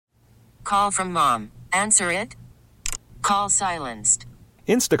Call from mom. Answer it. Call silenced.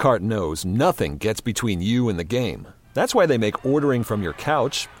 Instacart knows nothing gets between you and the game. That's why they make ordering from your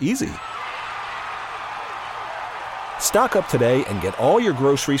couch easy. Stock up today and get all your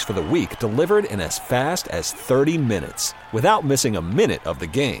groceries for the week delivered in as fast as 30 minutes without missing a minute of the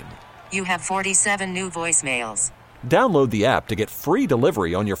game. You have 47 new voicemails. Download the app to get free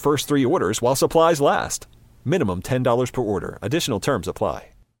delivery on your first 3 orders while supplies last. Minimum $10 per order. Additional terms apply.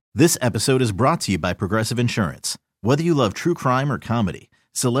 This episode is brought to you by Progressive Insurance. Whether you love true crime or comedy,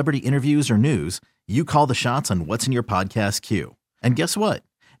 celebrity interviews or news, you call the shots on what's in your podcast queue. And guess what?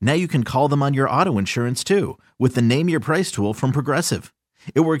 Now you can call them on your auto insurance too with the Name Your Price tool from Progressive.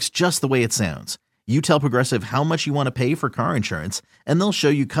 It works just the way it sounds. You tell Progressive how much you want to pay for car insurance, and they'll show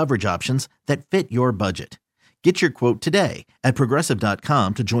you coverage options that fit your budget. Get your quote today at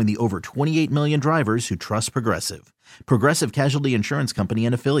Progressive.com to join the over 28 million drivers who trust Progressive. Progressive Casualty Insurance Company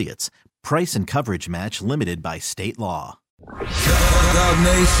and Affiliates. Price and coverage match limited by state law.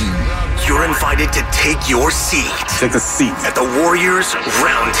 You're invited to take your seat. Take a seat at the Warriors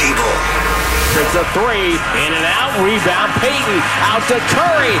Roundtable. It's a three, in and out, rebound, Payton, out to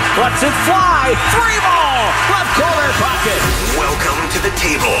Curry, lets it fly, 3-ball, left corner pocket. Welcome to the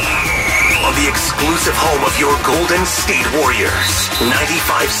table on the exclusive home of your Golden State Warriors.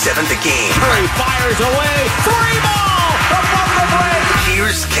 95-7 The Game. Curry fires away, 3-ball, above the break.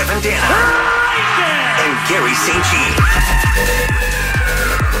 Here's Kevin Danna and Garry St. Jean.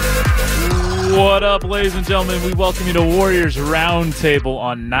 What up, ladies and gentlemen? We welcome you to Warriors Roundtable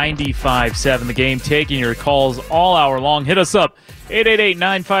on 95.7 The Game, taking your calls all hour long. Hit us up,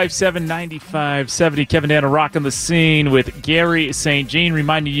 888-957-9570. Kevin Danna rocking the scene with Garry St. Jean,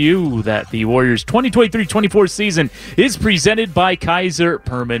 reminding you that the Warriors 2023-24 season is presented by Kaiser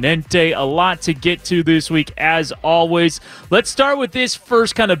Permanente. A lot to get to this week, as always. Let's start with this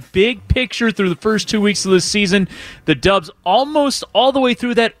first kind of big picture through the first 2 weeks of the season. The Dubs almost all the way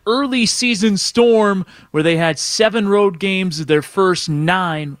through that early season storm where they had 7 road games, their first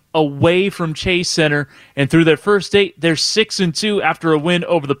 9 away from Chase Center, and through their first 8, they're 6-2 after a win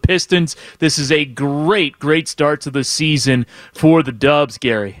over the Pistons. This is a great start to the season for the Dubs,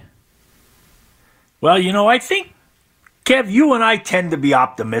 Garry. Well, I think, Kev, you and I tend to be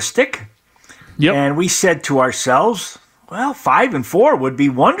optimistic. Yep. And we said to ourselves, well, 5-4 would be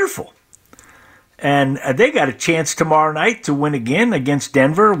wonderful. And they got a chance tomorrow night to win again against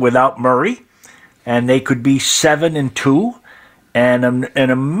Denver without Murray. And they could be 7-2. And an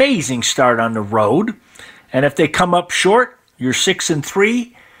amazing start on the road. And if they come up short, you're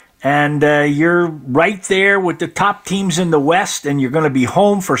 6-3, and you're right there with the top teams in the West, and you're going to be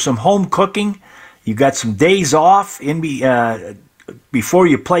home for some home cooking. You got some days off before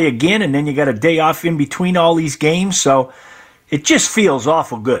you play again, and then you got a day off in between all these games. So it just feels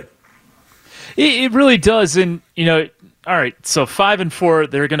awful good. It really does, and all right, so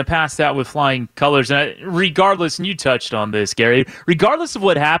 5-4, they're going to pass that with flying colors. And regardless, and you touched on this, Garry, regardless of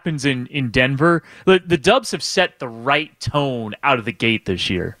what happens in Denver, the Dubs have set the right tone out of the gate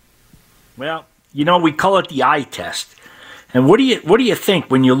this year. Well, we call it the eye test. And what do you think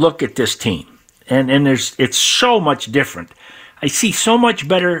when you look at this team? And it's so much different. I see so much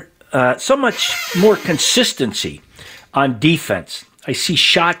better, so much more consistency on defense. I see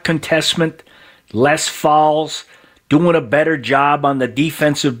shot contestment, less fouls, doing a better job on the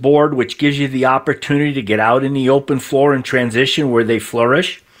defensive board, which gives you the opportunity to get out in the open floor and transition where they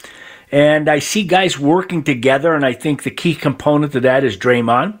flourish. And I see guys working together, and I think the key component to that is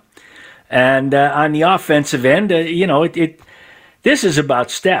Draymond. And on the offensive end, this is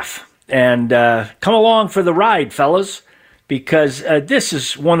about Steph. And come along for the ride, fellas, because this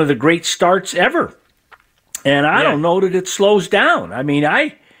is one of the great starts ever. And I don't know that it slows down. I mean,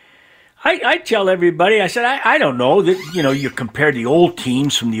 I tell everybody, I said, I don't know that, you compare the old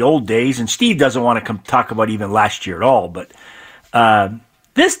teams from the old days, and Steve doesn't want to talk about even last year at all, but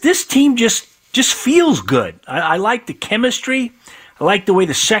this team just feels good. I like the chemistry. I like the way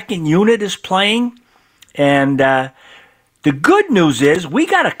the second unit is playing. And the good news is we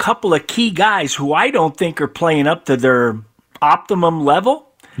got a couple of key guys who I don't think are playing up to their optimum level.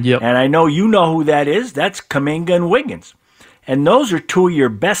 Yep. And I know you know who that is. That's Kuminga and Wiggins. And those are 2 of your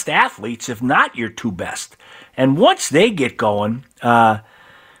best athletes, if not your 2 best. And once they get going, wow.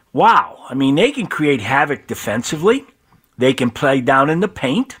 I mean, they can create havoc defensively. They can play down in the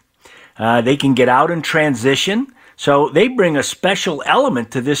paint. They can get out in transition. So they bring a special element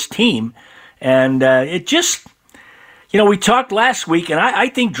to this team. And it just, we talked last week, and I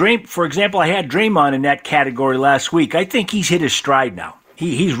think, for example, I had Draymond in that category last week. I think he's hit his stride now.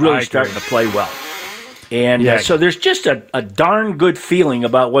 He's really starting to play well. And so there's just a darn good feeling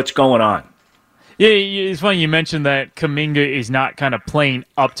about what's going on. Yeah, it's funny you mentioned that Kuminga is not kind of playing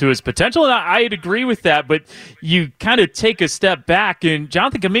up to his potential, and I'd agree with that, but you kind of take a step back, and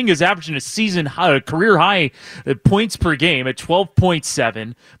Jonathan Kuminga is averaging a career high points per game at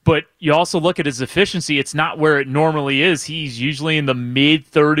 12.7, but you also look at his efficiency, it's not where it normally is. He's usually in the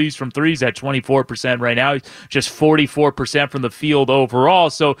mid-30s from threes at 24% right now. He's just 44% from the field overall,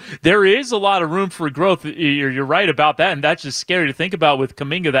 so there is a lot of room for growth. You're right about that, and that's just scary to think about with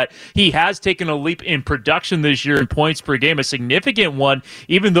Kuminga, that he has taken a leap in production this year in points per game, a significant one,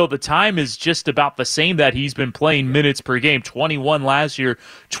 even though the time is just about the same that he's been playing minutes per game, 21 last year,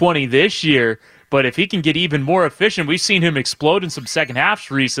 20 this year. But if he can get even more efficient, we've seen him explode in some second halves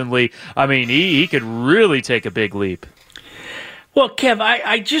recently. I mean, he could really take a big leap. Well, Kev,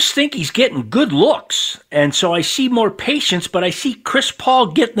 I just think he's getting good looks. And so I see more patience, but I see Chris Paul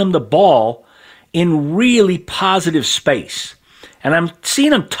getting him the ball in really positive space. And I'm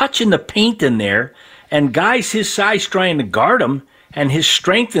seeing him touching the paint in there, and guys his size trying to guard him, and his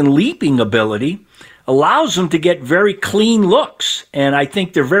strength and leaping ability allows him to get very clean looks. And I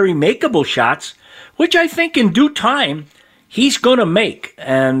think they're very makeable shots, which I think in due time he's going to make.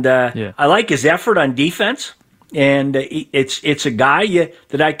 And I like his effort on defense, and it's a guy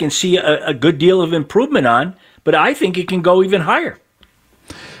that I can see a good deal of improvement on, but I think it can go even higher.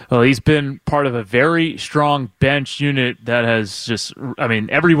 Well, he's been part of a very strong bench unit that has just, I mean,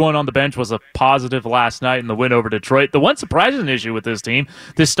 everyone on the bench was a positive last night in the win over Detroit. The one surprising issue with this team,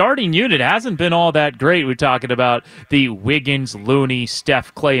 the starting unit hasn't been all that great. We're talking about the Wiggins, Looney,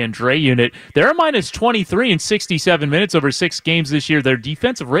 Steph, Clay, and Dre unit. They're minus 23 in 67 minutes over 6 games this year. Their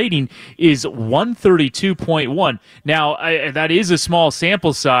defensive rating is 132.1. Now, that is a small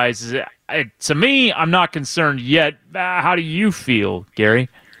sample size. To me, I'm not concerned yet. How do you feel, Gary?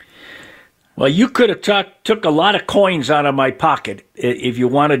 Well, you could have took a lot of coins out of my pocket if you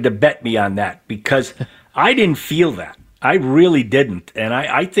wanted to bet me on that, because I didn't feel that. I really didn't. And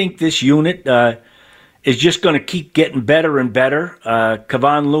I think this unit is just going to keep getting better and better.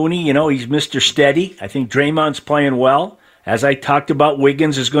 Kevon Looney, he's Mr. Steady. I think Draymond's playing well. As I talked about,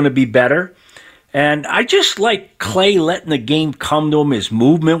 Wiggins is going to be better. And I just like Clay letting the game come to him, his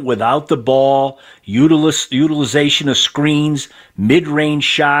movement without the ball, utilization of screens, mid-range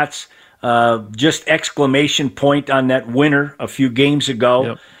shots. Just exclamation point on that winner a few games ago.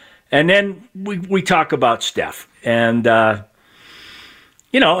 Yep. And then we talk about Steph. And,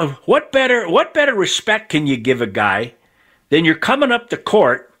 what better respect can you give a guy than you're coming up the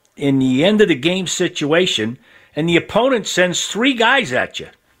court in the end of the game situation and the opponent sends 3 guys at you?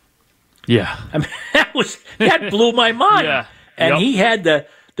 Yeah. I mean, that blew my mind. Yeah. And he had the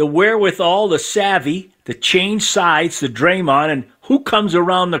wherewithal, the savvy, to change sides to Draymond, and who comes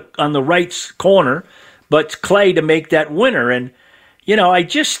around on the right corner but Clay to make that winner. And, I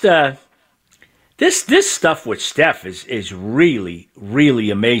just this stuff with Steph is really, really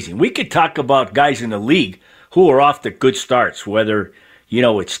amazing. We could talk about guys in the league who are off to good starts, whether,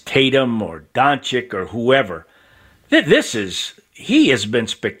 it's Tatum or Doncic or whoever. He has been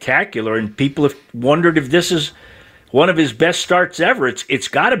spectacular, and people have wondered if this is one of his best starts ever. It's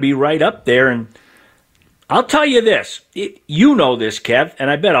got to be right up there. And I'll tell you this, you know this, Kev, and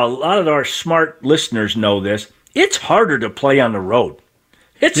I bet a lot of our smart listeners know this. It's harder to play on the road.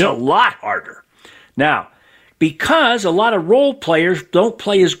 It's a lot harder. Now, because a lot of role players don't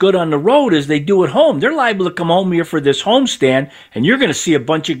play as good on the road as they do at home, they're liable to come home here for this homestand, and you're going to see a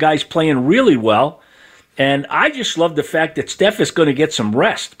bunch of guys playing really well. And I just love the fact that Steph is going to get some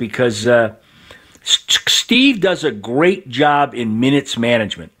rest, because Steve does a great job in minutes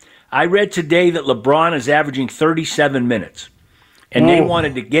management. I read today that LeBron is averaging 37 minutes, and they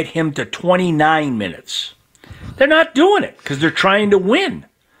wanted to get him to 29 minutes. They're not doing it because they're trying to win.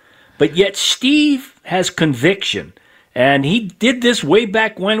 But yet Steve has conviction, and he did this way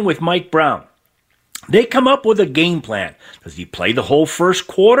back when with Mike Brown. They come up with a game plan. Does he play the whole first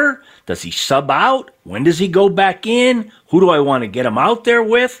quarter? Does he sub out? When does he go back in? Who do I want to get him out there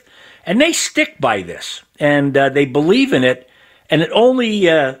with? And they stick by this, and they believe in it. And it only,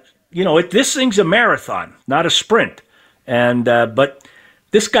 this thing's a marathon, not a sprint. And but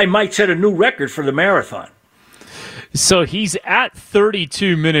this guy might set a new record for the marathon. So he's at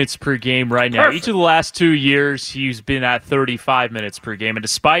 32 minutes per game right now. Perfect. Each of the last 2 years, he's been at 35 minutes per game. And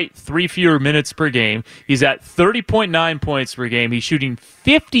despite 3 fewer minutes per game, he's at 30.9 points per game. He's shooting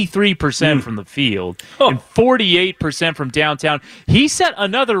 53% from the field and 48% from downtown. He set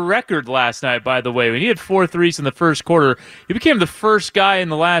another record last night, by the way. When he had 4 threes in the first quarter, he became the first guy in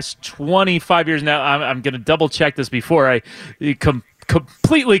the last 25 years. Now, I'm going to double-check this before I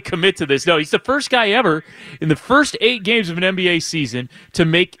completely commit to this. No, he's the first guy ever in the first 8 games of an NBA season to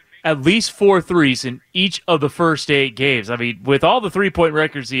make at least 4 threes in each of the first 8 games. I mean, with all the three-point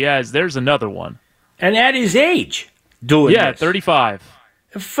records he has, there's another one. And at his age, doing this. 35.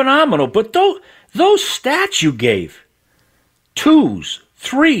 Phenomenal. But those stats you gave, 2s,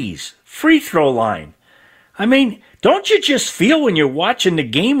 3s, free throw line. I mean, don't you just feel when you're watching the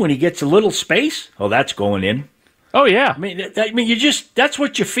game when he gets a little space? Oh, that's going in. Oh, yeah. I mean, you just, that's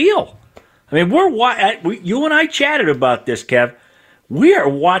what you feel. I mean, you and I chatted about this, Kev. We are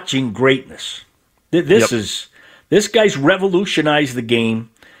watching greatness. This guy's revolutionized the game.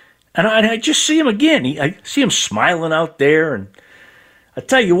 And I just see him again. I see him smiling out there. And I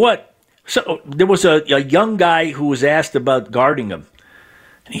tell you what, so there was a young guy who was asked about guarding him.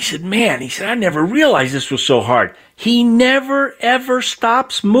 And he said, I never realized this was so hard. He never, ever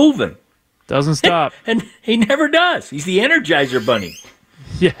stops moving. Doesn't stop. And he never does. He's the Energizer Bunny.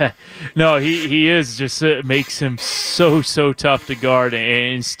 Yeah. No, he is. Just makes him so tough to guard,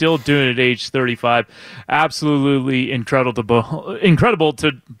 and still doing it at age 35. Absolutely incredible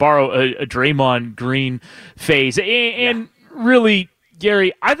to borrow a Draymond Green phase. And really,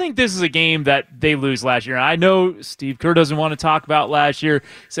 Gary, I think this is a game that they lose last year. I know Steve Kerr doesn't want to talk about last year,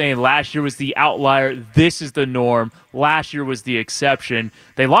 saying last year was the outlier. This is the norm. Last year was the exception.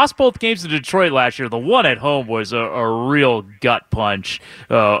 They lost both games to Detroit last year. The one at home was a real gut punch,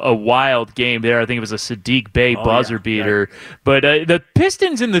 a wild game there. I think it was a Sadiq Bey buzzer beater. Right. But the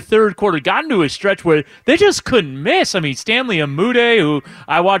Pistons in the third quarter got into a stretch where they just couldn't miss. I mean, Stanley Amude, who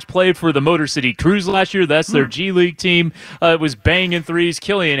I watched play for the Motor City Cruise last year, that's their G League team, was banging threes.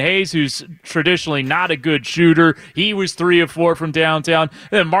 Killian Hayes, who's traditionally not a good shooter, he was 3 of 4 from downtown.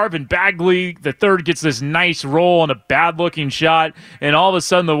 And then Marvin Bagley, the third, gets this nice roll on a bad-looking shot, and all of a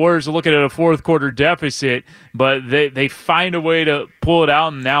sudden the Warriors are looking at a fourth-quarter deficit, but they find a way to pull it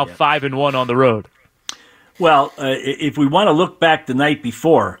out, and now 5-1 on the road. Well, if we want to look back the night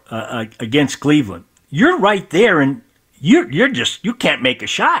before against Cleveland, you're right there, and you can't make a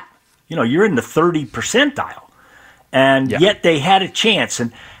shot. You're in the 30 percentile, and yet they had a chance.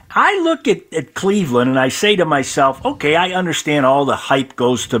 And I look at Cleveland, and I say to myself, okay, I understand all the hype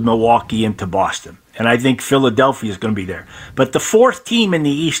goes to Milwaukee and to Boston. And I think Philadelphia is going to be there. But the fourth team in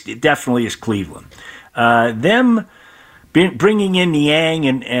the East definitely is Cleveland. Them bringing in Niang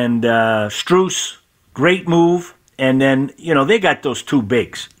and Strus, great move. And then, they got those 2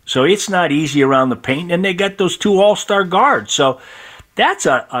 bigs. So it's not easy around the paint. And they got those 2 all-star guards. So that's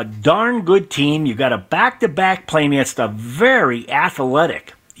a darn good team. You got a back-to-back playing against a very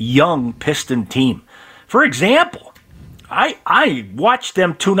athletic, young Piston team. For example, I watched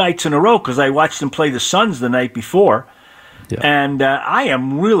them 2 nights in a row because I watched them play the Suns the night before. Yeah. And I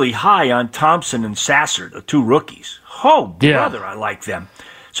am really high on Thompson and Sasser, the 2 rookies. Oh, brother, I like them.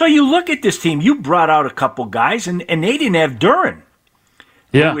 So you look at this team. You brought out a couple guys, and they didn't have Duren,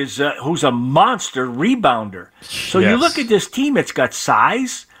 who's a monster rebounder. So you look at this team. It's got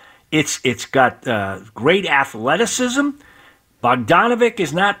size. It's got great athleticism. Bogdanovic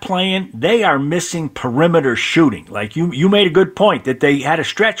is not playing. They are missing perimeter shooting. Like you made a good point that they had a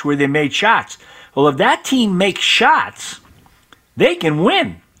stretch where they made shots. Well, if that team makes shots, they can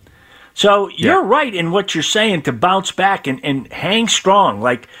win. So you're right in what you're saying to bounce back and hang strong.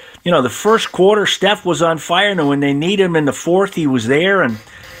 Like, the first quarter, Steph was on fire, and when they need him in the fourth, he was there. And,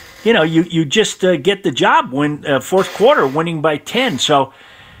 you just get the job fourth quarter, winning by 10. So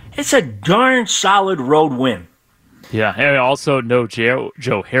it's a darn solid road win. Yeah, and also no Joe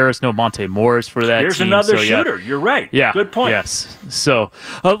Harris, no Monte Morris for that There's team. Another shooter. You're right. Yeah, good point. Yes. So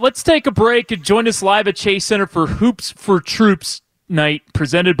let's take a break and join us live at Chase Center for Hoops for Troops night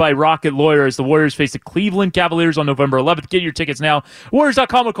presented by Rocket Lawyer as the Warriors face the Cleveland Cavaliers on November 11th. Get your tickets now.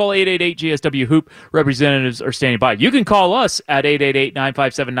 Warriors.com or call 888-GSW-HOOP. Representatives are standing by. You can call us at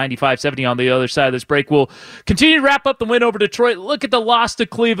 888-957-9570 on the other side of this break. We'll continue to wrap up the win over Detroit, look at the loss to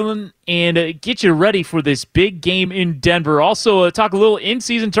Cleveland, and get you ready for this big game in Denver. Also, talk a little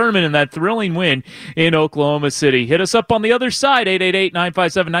in-season tournament and that thrilling win in Oklahoma City. Hit us up on the other side,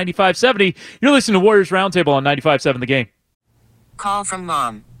 888-957-9570. You're listening to Warriors Roundtable on 95.7 The Game. Call from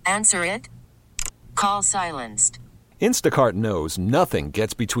mom. Answer it. Call silenced. Instacart knows nothing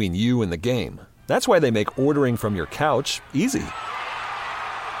gets between you and the game. That's why they make ordering from your couch easy.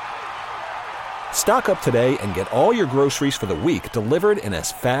 Stock up today and get all your groceries for the week delivered in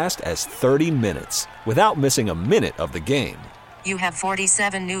as fast as 30 minutes without missing a minute of the game. You have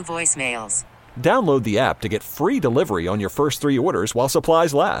 47 new voicemails. Download the app to get free delivery on your first 3 orders while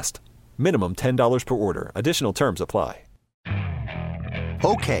supplies last. Minimum $10 per order. Additional terms apply.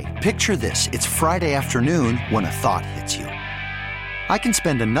 Okay, picture this. It's Friday afternoon when a thought hits you. I can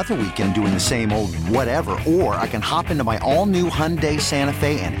spend another weekend doing the same old whatever, or I can hop into my all-new Hyundai Santa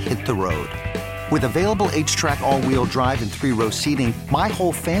Fe and hit the road. With available H-Track all-wheel drive and 3-row seating, my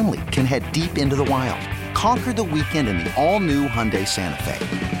whole family can head deep into the wild. Conquer the weekend in the all-new Hyundai Santa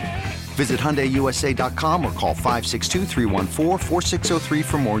Fe. Visit HyundaiUSA.com or call 562-314-4603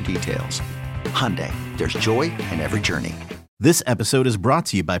 for more details. Hyundai, there's joy in every journey. This episode is brought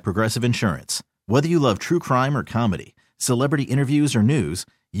to you by Progressive Insurance. Whether you love true crime or comedy, celebrity interviews or news,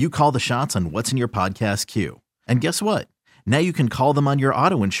 you call the shots on what's in your podcast queue. And guess what? Now you can call them on your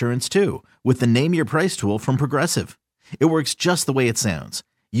auto insurance too with the Name Your Price tool from Progressive. It works just the way it sounds.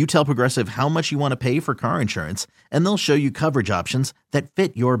 You tell Progressive how much you want to pay for car insurance, and they'll show you coverage options that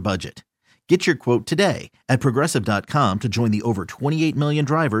fit your budget. Get your quote today at Progressive.com to join the over 28 million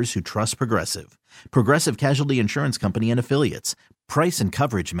drivers who trust Progressive. Progressive Casualty Insurance Company and Affiliates. Price and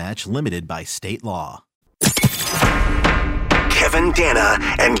coverage match limited by state law. Kevin Danna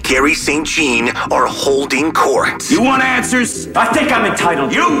and Garry St. Jean are holding court. You want answers? I think I'm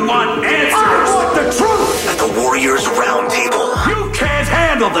entitled. You want answers? I want the truth! At the Warriors Roundtable. You can't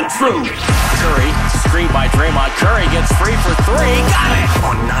handle the truth! Curry, screened by Draymond. Curry gets free for three. Got it!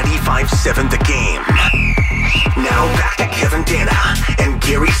 On 95.7 The Game. Now back to Kevin Danna and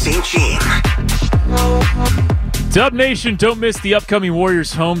Garry St. Jean. Dub Nation, don't miss the upcoming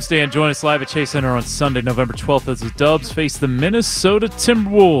Warriors homestand. Join us live at Chase Center on Sunday, November 12th as the Dubs face the Minnesota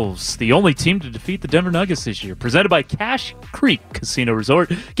Timberwolves, the only team to defeat the Denver Nuggets this year. Presented by Cache Creek Casino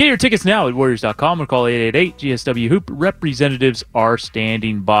Resort. Get your tickets now at Warriors.com or call 888-GSW-HOOP. Representatives are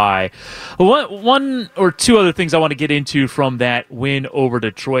standing by. One or two other things I want to get into from that win over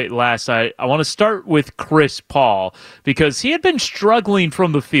Detroit last night. I want to start with Chris Paul because he had been struggling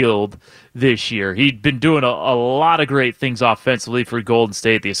from the field this year. He'd been doing a lot of great things offensively for Golden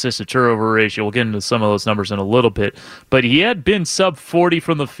State. The assist-to-turnover ratio, we'll get into some of those numbers in a little bit, but he had been sub 40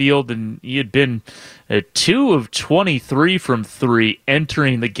 from the field, and he had been 2 of 23 from 3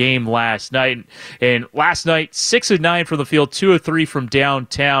 entering the game last night. And last night, 6 of 9 from the field, 2 of 3 from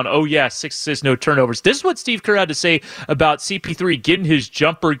downtown. Oh yeah, 6 assists, no turnovers. This is what Steve Kerr had to say about CP3 getting his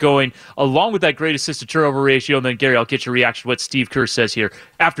jumper going, along with that great assist-to-turnover ratio. And then, Garry, I'll get your reaction to what Steve Kerr says here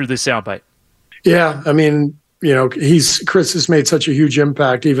after this soundbite. Yeah, I mean, you know, Chris has made such a huge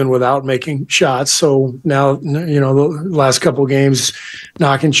impact even without making shots. So now, you know, the last couple of games,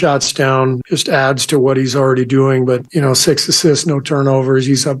 knocking shots down just adds to what he's already doing. But, you know, 6 assists, no turnovers.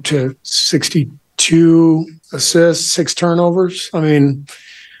 He's up to 62 assists, 6 turnovers. I mean,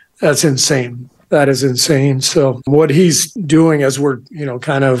 that's insane. That is insane. So what he's doing as we're, you know,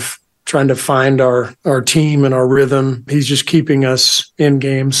 kind of trying to find our team and our rhythm. He's just keeping us in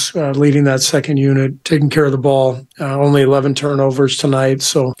games, leading that second unit, taking care of the ball. Only 11 turnovers tonight.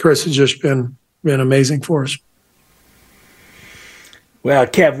 So Chris has just been amazing for us. Well,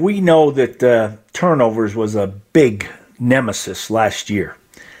 Kev, we know that turnovers was a big nemesis last year.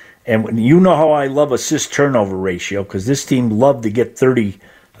 And you know how I love assist-turnover ratio because this team loved to get 30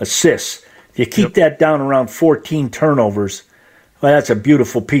 assists. If you keep that down around 14 turnovers, well, that's a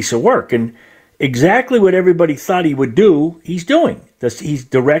beautiful piece of work. And exactly what everybody thought he would do, he's doing. He's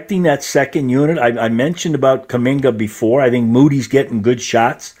directing that second unit. I mentioned about Kuminga before. I think Moody's getting good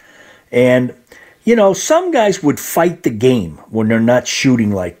shots. And, you know, some guys would fight the game when they're not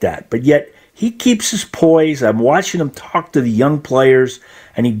shooting like that. But yet he keeps his poise. I'm watching him talk to the young players,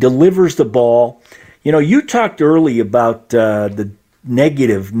 and he delivers the ball. You know, you talked early about the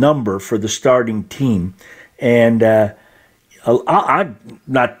negative number for the starting team. And I'm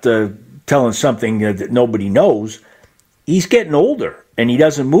not telling something that nobody knows. He's getting older, and he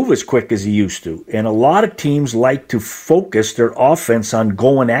doesn't move as quick as he used to. And a lot of teams like to focus their offense on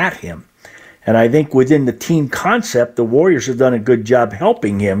going at him. And I think within the team concept, the Warriors have done a good job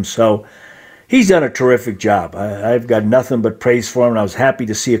helping him. So he's done a terrific job. I've got nothing but praise for him, and I was happy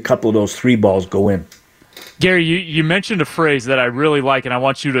to see a couple of those 3 balls go in. Garry, you mentioned a phrase that I really like, and I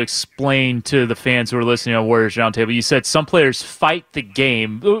want you to explain to the fans who are listening on Warriors Roundtable. You said some players fight the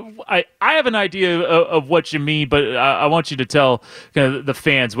game. I have an idea of what you mean, but I want you to tell the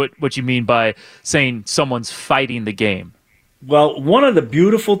fans what you mean by saying someone's fighting the game. Well, one of the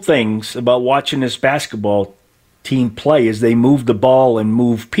beautiful things about watching this basketball team play is they move the ball and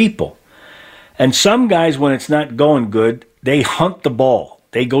move people. And some guys, when it's not going good, they hunt the ball.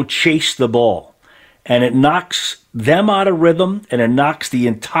 They go chase the ball. And it knocks them out of rhythm, and it knocks the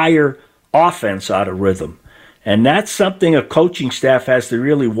entire offense out of rhythm. And that's something a coaching staff has to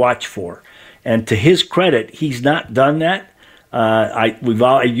really watch for. And to his credit, he's not done that.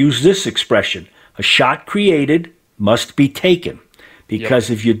 I used this expression: a shot created must be taken. Because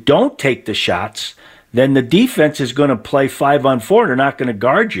if you don't take the shots, then the defense is going to play 5-on-4. They're not going to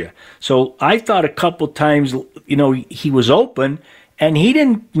guard you. So I thought a couple times, he was open, and he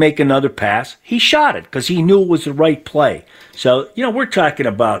didn't make another pass. He shot it because he knew it was the right play. So, we're talking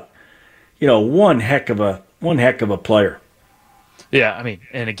about, one heck of a player. Yeah, I mean,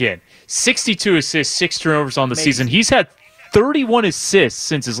 and again, 62 assists, 6 turnovers on the season. He's had 31 assists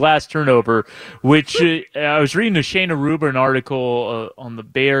since his last turnover, which I was reading a Shayna Rubin article on the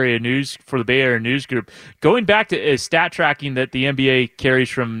Bay Area News for the Bay Area News Group, going back to stat tracking that the NBA carries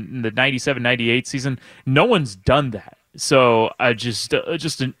from the 97-98 season. No one's done that. So just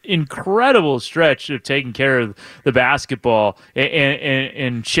an incredible stretch of taking care of the basketball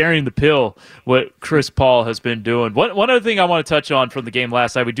and sharing the pill, what Chris Paul has been doing. One other thing I want to touch on from the game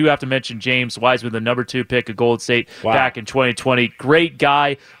last night, we do have to mention James Wiseman, the number 2 pick of Golden State back in 2020. Great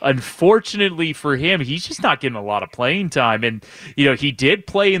guy. Unfortunately for him, he's just not getting a lot of playing time. And, he did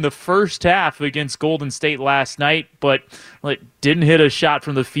play in the first half against Golden State last night, but didn't hit a shot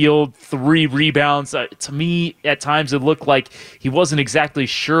from the field, 3 rebounds. To me, at times, it looked like he wasn't exactly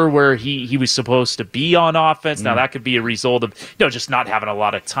sure where he was supposed to be on offense. Now, that could be a result of just not having a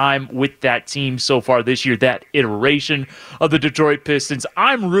lot of time with that team so far this year, that iteration of the Detroit Pistons.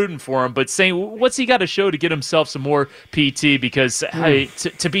 I'm rooting for him, but saying, what's he got to show to get himself some more PT? Because,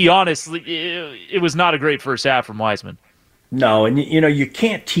 to be honest, it was not a great first half from Wiseman. No, and you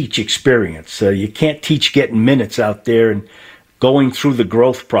can't teach experience. You can't teach getting minutes out there and going through the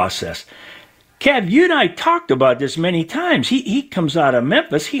growth process. Kev, you and I talked about this many times. He comes out of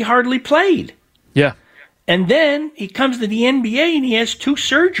Memphis, he hardly played. Yeah. And then he comes to the NBA and he has 2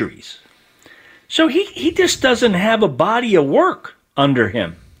 surgeries. So he just doesn't have a body of work under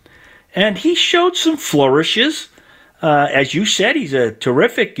him. And he showed some flourishes. As you said, he's a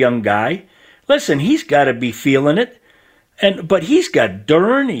terrific young guy. Listen, he's got to be feeling it. But he's got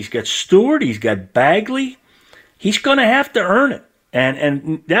Duren, he's got Stewart, he's got Bagley. He's going to have to earn it.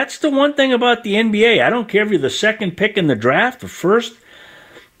 And that's the one thing about the NBA. I don't care if you're the second pick in the draft or first.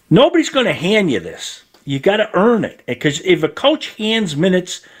 Nobody's going to hand you this. You got to earn it. Because if a coach hands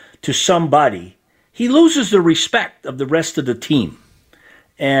minutes to somebody, he loses the respect of the rest of the team.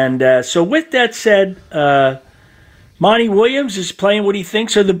 And so with that said, Monty Williams is playing what he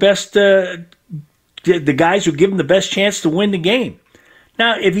thinks are the best the guys who give him the best chance to win the game.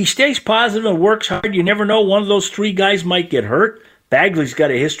 Now, if he stays positive and works hard, you never know. One of those 3 guys might get hurt. Bagley's got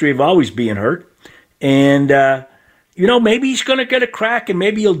a history of always being hurt. And, maybe he's going to get a crack and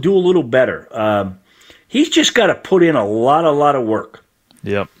maybe he'll do a little better. He's just got to put in a lot of work.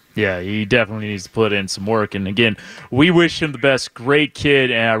 Yep. Yeah, he definitely needs to put in some work. And again, we wish him the best. Great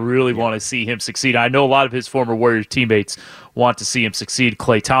kid, and I really want to see him succeed. I know a lot of his former Warriors teammates want to see him succeed.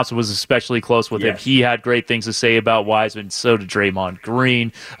 Klay Thompson was especially close with him. He had great things to say about Wiseman. So did Draymond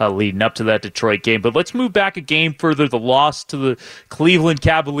Green leading up to that Detroit game. But let's move back a game further. The loss to the Cleveland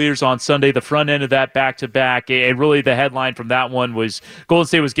Cavaliers on Sunday, the front end of that back-to-back. And really the headline from that one was Golden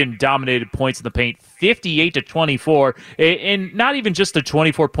State was getting dominated points in the paint, 58-24. And not even just the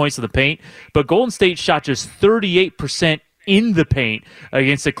 24 points in the paint, but Golden State shot just 38% in the paint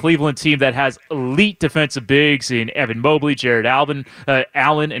against a Cleveland team that has elite defensive bigs in Evan Mobley, Jared Allen,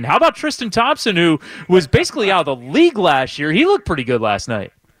 and how about Tristan Thompson, who was basically out of the league last year? He looked pretty good last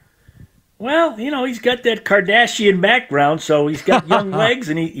night. Well, he's got that Kardashian background, so he's got young legs,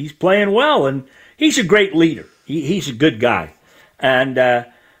 and he's playing well, and he's a great leader. He's a good guy. And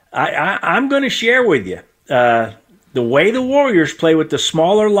I'm going to share with you, the way the Warriors play with the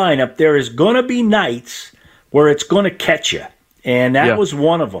smaller lineup, there is going to be nights where it's going to catch you. And that was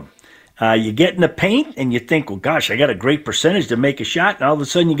one of them. You get in the paint and you think, well, gosh, I got a great percentage to make a shot. And all of a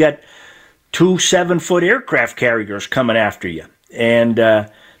sudden you got 2 7-foot aircraft carriers coming after you. And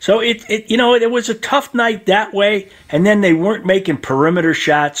so it was a tough night that way. And then they weren't making perimeter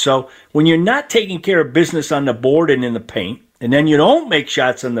shots. So when you're not taking care of business on the board and in the paint, and then you don't make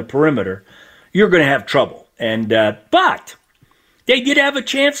shots on the perimeter, you're going to have trouble. And but they did have a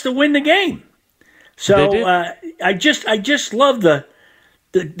chance to win the game. So I just love the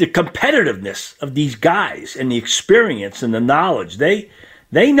competitiveness of these guys and the experience and the knowledge. They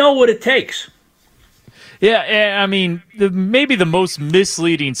know what it takes. Yeah, I mean, maybe the most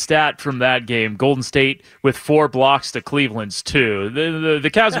misleading stat from that game, Golden State with 4 blocks to Cleveland's 2. The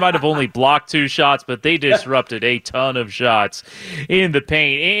Cavs might have only blocked 2 shots, but they disrupted a ton of shots in the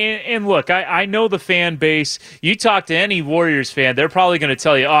paint. And look, I know the fan base. You talk to any Warriors fan, they're probably going to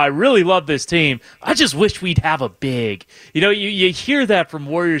tell you, oh, I really love this team. I just wish we'd have a big. You hear that from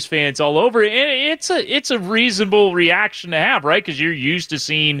Warriors fans all over. And it's a reasonable reaction to have, right? Because you're used to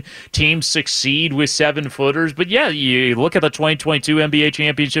seeing teams succeed with 7 10-footers. But, yeah, you look at the 2022 NBA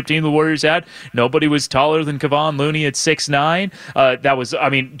championship team the Warriors had. Nobody was taller than Kevon Looney at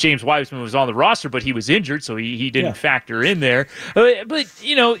 6'9". James Wiseman was on the roster, but he was injured, so he didn't factor in there. But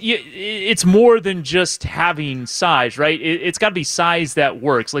it's more than just having size, right? It's got to be size that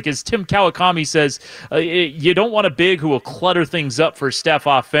works. Like as Tim Kawakami says, you don't want a big who will clutter things up for Steph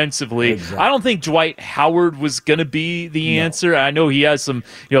offensively. Exactly. I don't think Dwight Howard was going to be the answer. I know he has some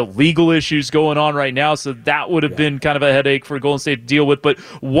legal issues going on right now, so that would have been kind of a headache for Golden State to deal with. But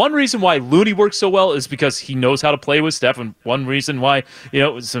one reason why Looney works so well is because he knows how to play with Steph, and one reason why,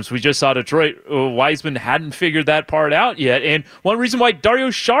 since we just saw Detroit, Wiseman hadn't figured that part out yet, and one reason why Dario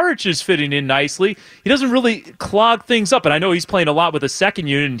Saric is fitting in nicely, he doesn't really clog things up, and I know he's playing a lot with the second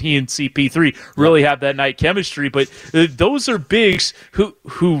unit, and he and CP3 really have that night chemistry, but those are bigs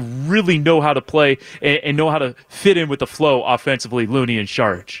who really know how to play and know how to fit in with the flow offensively, Looney and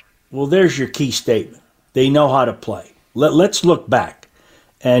Saric. Well, there's your key statement. They know how to play. Let's look back,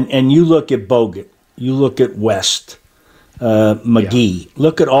 and you look at Bogut, you look at West, McGee.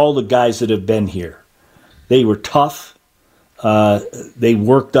 Look at all the guys that have been here. They were tough. They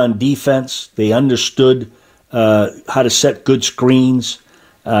worked on defense. They understood how to set good screens.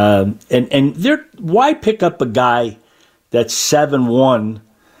 Why pick up a guy that's 7'1",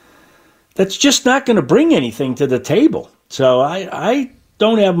 that's just not going to bring anything to the table? So I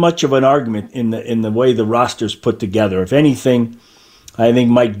don't have much of an argument in the way the roster's put together. If anything, I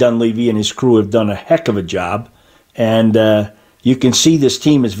think Mike Dunleavy and his crew have done a heck of a job. And you can see this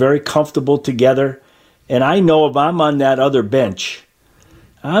team is very comfortable together. And I know if I'm on that other bench,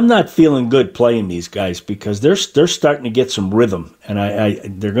 I'm not feeling good playing these guys because they're starting to get some rhythm,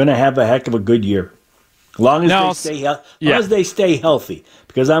 and they're going to have a heck of a good year, as long as they stay healthy.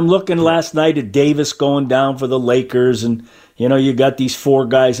 Because I'm looking last night at Davis going down for the Lakers, and you got these four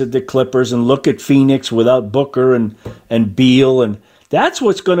guys at the Clippers, and look at Phoenix without Booker and Beal, and that's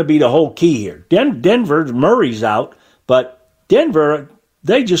what's going to be the whole key here. Denver, Murray's out, but Denver,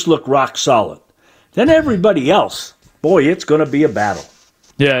 they just look rock solid. Then everybody else, boy, it's going to be a battle.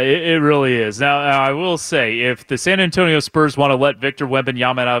 Yeah, it really is. Now, I will say, if the San Antonio Spurs want to let Victor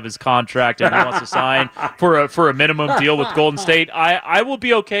Wembanyama out of his contract and he wants to sign for a minimum deal with Golden State, I will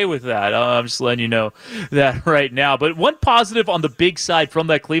be okay with that. I'm just letting you know that right now. But one positive on the big side from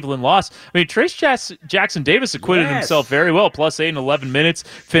that Cleveland loss, Trayce Jackson-Davis acquitted himself very well, plus 8 in 11 minutes,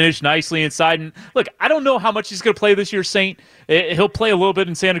 finished nicely inside. And look, I don't know how much he's going to play this year, Saint. He'll play a little bit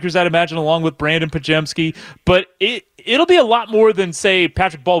in Santa Cruz, I'd imagine, along with Brandon Pajemski, but it'll be a lot more than, say,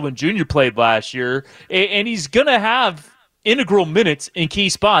 Patrick Baldwin Jr. played last year, and he's going to have integral minutes in key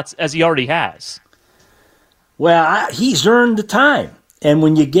spots as he already has. Well, he's earned the time, and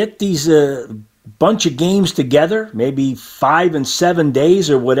when you get these bunch of games together, maybe 5 and 7 days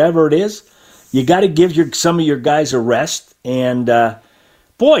or whatever it is, you got to give some of your guys a rest, and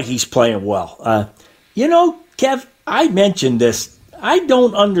boy, he's playing well. Kev, I mentioned this. I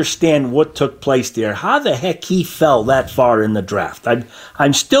don't understand what took place there. How the heck he fell that far in the draft?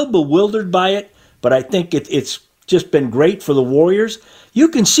 I'm still bewildered by it, but I think it's just been great for the Warriors. You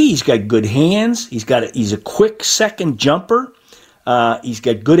can see he's got good hands. He's a quick second jumper. He's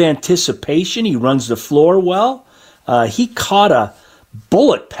got good anticipation. He runs the floor well. He caught a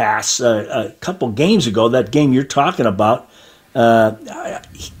bullet pass a couple games ago. That game you're talking about. I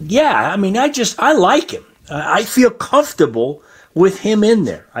like him. I feel comfortable with him in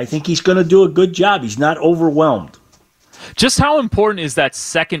there. I think he's going to do a good job. He's not overwhelmed. Just how important is that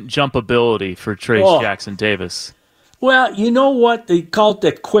second jump ability for Trayce Jackson-Davis? Well, you know what? They call it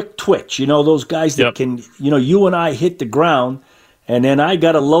that quick twitch. Those guys that can, you and I hit the ground, and then I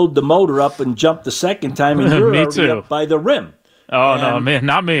got to load the motor up and jump the second time, and you're already up by the rim. Oh, no, man,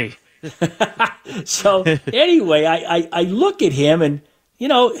 not me. So, anyway, I look at him and,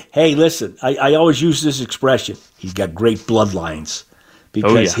 hey, listen, I always use this expression. He's got great bloodlines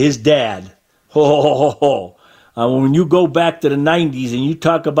because his dad, when you go back to the 90s and you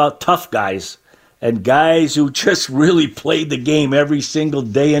talk about tough guys and guys who just really played the game every single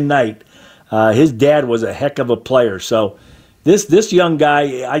day and night, his dad was a heck of a player. So this young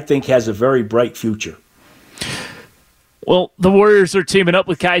guy, I think, has a very bright future. Well, the Warriors are teaming up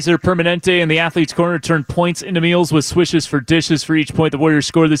with Kaiser Permanente in the Athletes Corner to turn points into meals with swishes for dishes. For each point the Warriors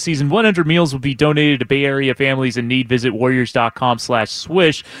score this season, 100 meals will be donated to Bay Area families in need. Visit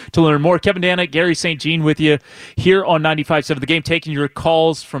warriors.com/swish to learn more. Kevin Danna, Garry St. Jean with you here on 95.7 The Game, taking your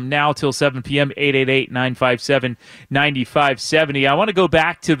calls from now till 7 p.m., 888-957-9570. I want to go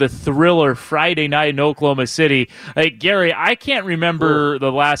back to the thriller Friday night in Oklahoma City. Garry, I can't remember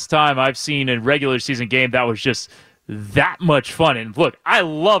the last time I've seen a regular season game that was just that much fun. And look, I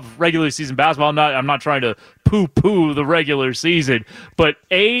love regular season basketball. I'm not trying to poo-poo the regular season, but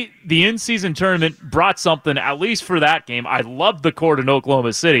the in-season tournament brought something, at least for that game. I loved the court in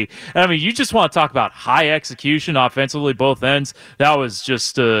Oklahoma City. And I mean, you just want to talk about high execution offensively, both ends. That was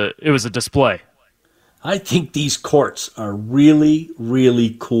just it was a display. I think these courts are really,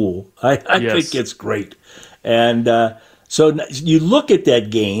 really cool. I think it's great. And so you look at that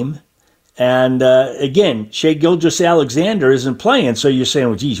game, and again, Shai Gilgeous-Alexander isn't playing, so you're saying,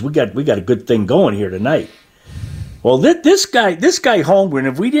 well, geez, we got a good thing going here tonight. Well, this guy Holmgren,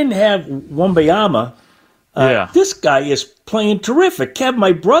 if we didn't have Wembanyama, this guy is playing terrific. Kev,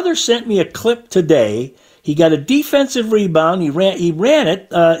 my brother sent me a clip today. He got a defensive rebound. He ran it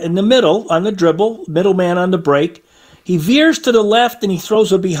in the middle on the dribble, middleman on the break. He veers to the left and he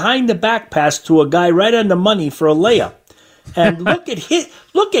throws a behind the back pass to a guy right on the money for a layup. And look at his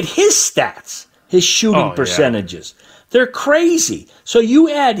stats, his shooting percentages. They're crazy. So you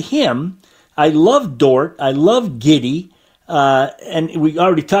add him. I love Dort. I love Giddey. And we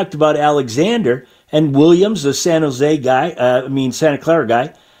already talked about Alexander and Williams, the Santa Clara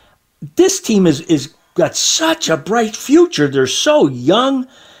guy. This team is got such a bright future. They're so young.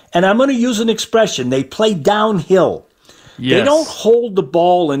 And I'm going to use an expression. They play downhill. Yes. They don't hold the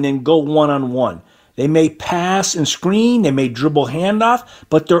ball and then go one-on-one. They may pass and screen. They may dribble handoff.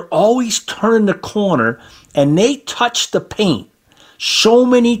 But they're always turning the corner. And they touch the paint so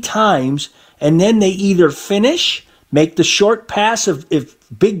many times. And then they either finish, make the short pass if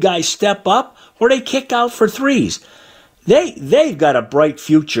big guys step up, or they kick out for threes. They've got a bright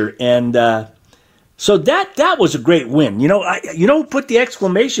future. And so that was a great win. Who put the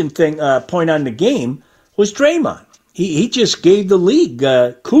exclamation point on the game was Draymond. He just gave the league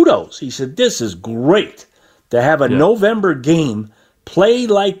kudos. He said, this is great to have a November game play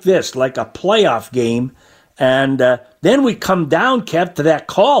like this, like a playoff game. And then we come down, Kev, to that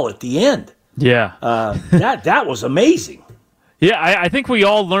call at the end. Yeah. That was amazing. Yeah, I think we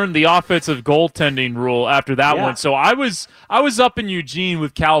all learned the offensive goaltending rule after that one. So I was up in Eugene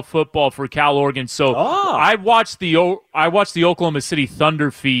with Cal football for Cal Oregon. So I watched the Oklahoma City Thunder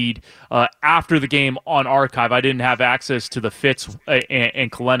feed after the game on archive. I didn't have access to the Fitz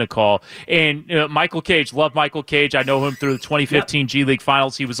and Kalena call. And Michael Cage, love Michael Cage. I know him through the 2015 G League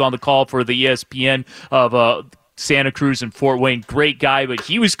Finals. He was on the call for the ESPN of Santa Cruz and Fort Wayne. Great guy, but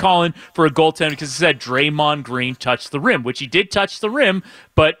he was calling for a goaltender because he said Draymond Green touched the rim, which he did touch the rim,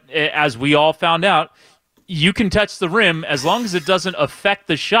 but as we all found out, you can touch the rim as long as it doesn't affect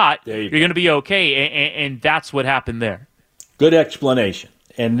the shot. You're going to be okay, and that's what happened there. Good explanation.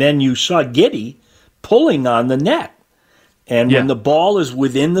 And then you saw Giddey pulling on the net. And when the ball is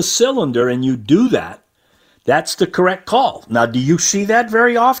within the cylinder and you do that, that's the correct call. Now, do you see that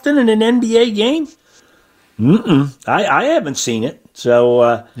very often in an NBA game? I haven't seen it.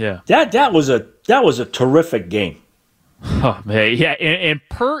 So that was a terrific game. Oh man, yeah, and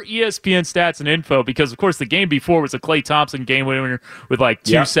per ESPN stats and info, because of course the game before was a Klay Thompson game winner with like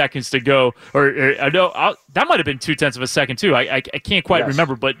 2 seconds to go, or I know that might have been 0.2 of a second too. I can't quite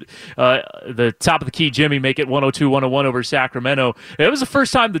remember, but the top of the key Jimmy make it 102-101 over Sacramento. It was the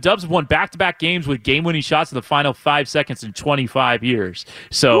first time the Dubs have won back-to-back games with game-winning shots in the final 5 seconds in 25 years.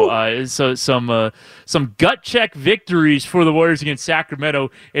 So some gut check victories for the Warriors against Sacramento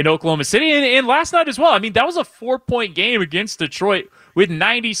in Oklahoma City, and last night as well. I mean, that was a 4-point game against Detroit with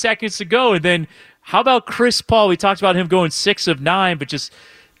 90 seconds to go. And then how about Chris Paul? We talked about him going 6 of 9, but just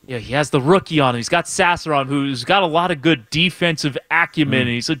he has the rookie on him. He's got Sasser on, who's got a lot of good defensive acumen, and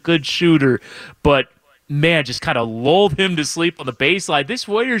he's a good shooter. But man, just kind of lulled him to sleep on the baseline. This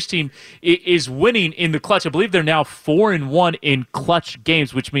Warriors team is winning in the clutch. I believe they're now 4-1 in clutch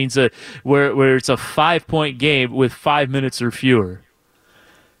games, which means where it's a 5-point game with 5 minutes or fewer.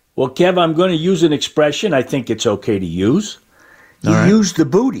 Well, Kev, I'm going to use an expression I think it's okay to use. You used the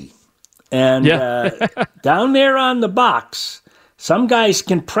booty. And down there on the box, some guys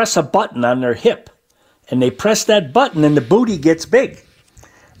can press a button on their hip. And they press that button and the booty gets big.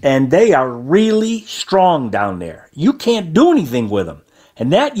 And they are really strong down there. You can't do anything with them.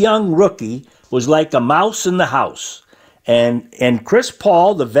 And that young rookie was like a mouse in the house. And Chris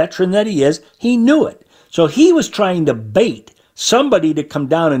Paul, the veteran that he is, he knew it. So he was trying to bait somebody to come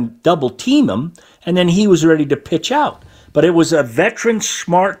down and double team him, and then he was ready to pitch out. But it was a veteran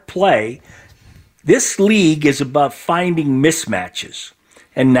smart play. This league is about finding mismatches,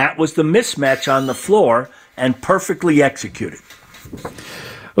 and that was the mismatch on the floor and perfectly executed.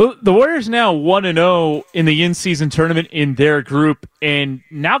 Well, the Warriors now 1-0 in the in-season tournament in their group, and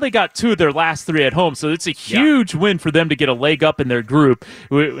now they got 2 of their last 3 at home, so it's a huge win for them to get a leg up in their group.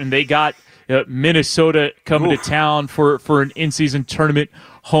 And they got Minnesota coming to town for an in-season tournament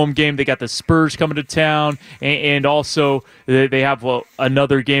home game. They got the Spurs coming to town, and also they have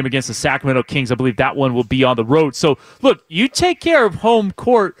another game against the Sacramento Kings. I believe that one will be on the road. So, look, you take care of home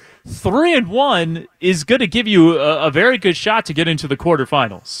court. 3-1 is going to give you a very good shot to get into the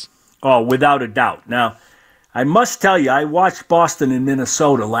quarterfinals. Oh, without a doubt. Now, I must tell you, I watched Boston and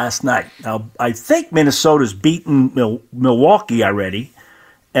Minnesota last night. Now, I think Minnesota's beaten Milwaukee already,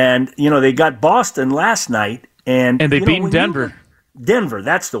 and they got Boston last night, and they beaten Denver. Denver,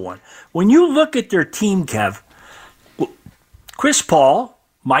 that's the one. When you look at their team, Kev, Chris Paul,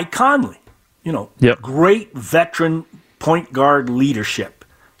 Mike Conley, great veteran point guard leadership.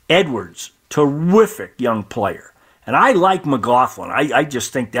 Edwards, terrific young player. And I like McLaughlin. I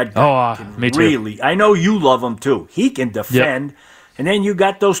just think that guy can really, I know you love him too. He can defend. Yep. And then you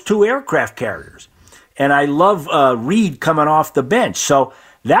got those 2 aircraft carriers. And I love Reed coming off the bench. So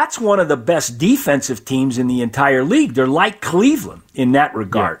that's one of the best defensive teams in the entire league. They're like Cleveland in that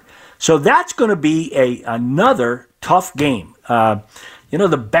regard. Yeah. So that's going to be another tough game.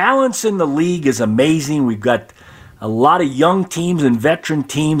 The balance in the league is amazing. We've got a lot of young teams and veteran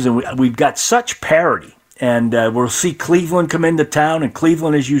teams, and we've got such parity. And we'll see Cleveland come into town, and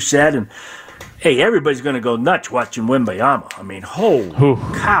Cleveland, as you said, and hey, everybody's going to go nuts watching Wembanyama. I mean, holy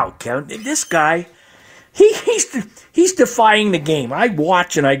cow, Kevin. This guy, he's defying the game. I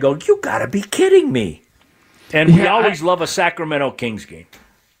watch and I go, you got to be kidding me. And we always love a Sacramento Kings game.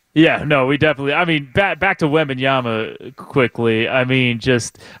 Yeah, no, we definitely. I mean, back to Wembanyama quickly. I mean,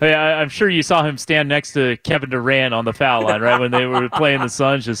 I'm sure you saw him stand next to Kevin Durant on the foul line, right, when they were playing the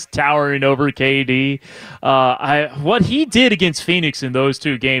Suns, just towering over KD. What he did against Phoenix in those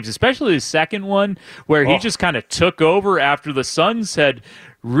 2 games, especially the second one, where he just kind of took over after the Suns had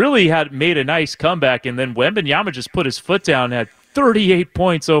made a nice comeback, and then Wembanyama just put his foot down and had 38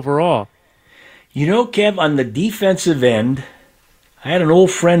 points overall. Kev, on the defensive end, I had an old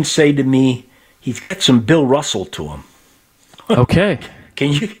friend say to me, he's got some Bill Russell to him. Okay.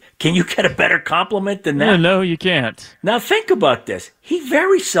 Can you get a better compliment than that? No, you can't. Now think about this. He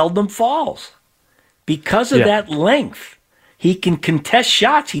very seldom falls. Because of that length, he can contest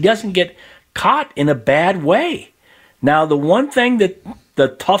shots. He doesn't get caught in a bad way. Now, the one thing that the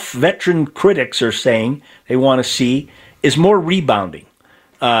tough veteran critics are saying they want to see is more rebounding.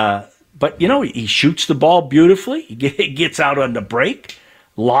 But, he shoots the ball beautifully. He gets out on the break,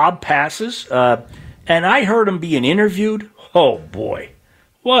 lob passes. And I heard him being interviewed. Oh, boy,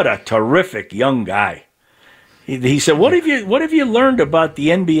 what a terrific young guy. He said, what have you learned about the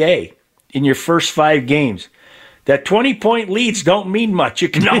NBA in your first 5 games? That 20-point leads don't mean much. You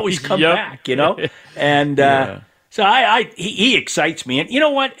can always come back, And so he excites me. And you know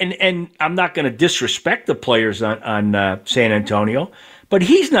what? And I'm not going to disrespect the players on San Antonio, but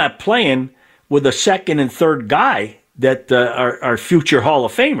he's not playing with a second and third guy that are future Hall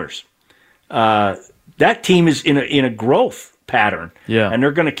of Famers. That team is in a growth pattern, and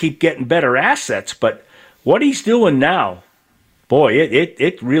they're going to keep getting better assets. But what he's doing now, boy,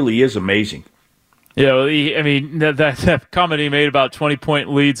 it really is amazing. Yeah, that comment he made about 20-point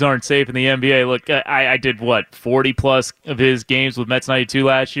leads aren't safe in the NBA. Look, I did, 40-plus of his games with Mets 92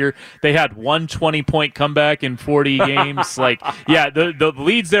 last year. They had one 20-point comeback in 40 games. The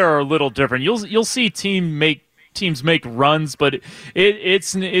leads there are a little different. You'll see teams make runs, but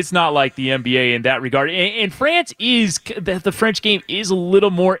it's not like the NBA in that regard. And France the French game is a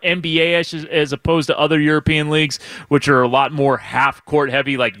little more NBA-ish as opposed to other European leagues, which are a lot more half-court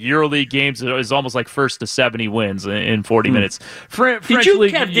heavy. Like EuroLeague games is almost like first to 70 wins in 40 minutes. French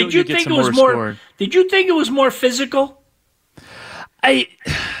league, did you think it was more physical?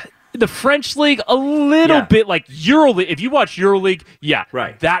 The French league, a little bit like EuroLeague. If you watch EuroLeague,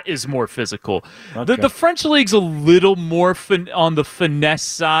 that is more physical. Okay. The French league's a little more on the finesse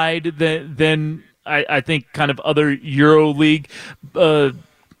side than I think kind of other EuroLeague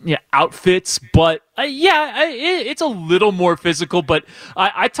outfits, but it's a little more physical. But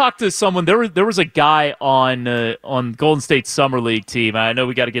I talked to someone. There was a guy on Golden State's summer league team. I know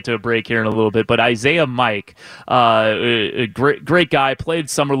we got to get to a break here in a little bit, but Isaiah Mike, a great guy,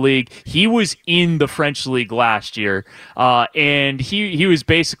 played summer league. He was in the French league last year, and he was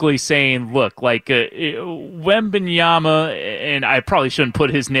basically saying, look, like Wembanyama, and I probably shouldn't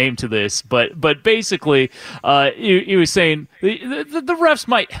put his name to this, but basically, he was saying the refs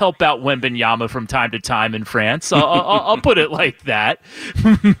might help out Wembanyama from time to time in France. I'll put it like that.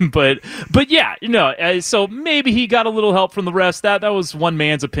 but so maybe he got a little help from the refs. That was one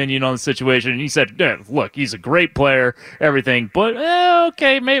man's opinion on the situation. And he said, look, he's a great player, everything, but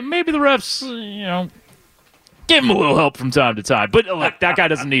okay, maybe the refs, give him a little help from time to time. But look, that guy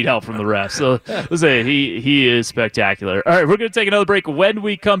doesn't need help from the refs. So let's say he is spectacular. All right, we're going to take another break. When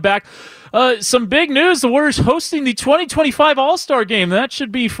we come back, some big news. The Warriors hosting the 2025 All-Star Game. That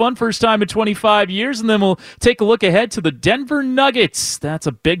should be fun. First time in 25 years. And then we'll take a look ahead to the Denver Nuggets. That's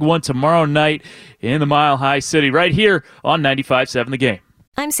a big one tomorrow night in the Mile High City right here on 95.7 The Game.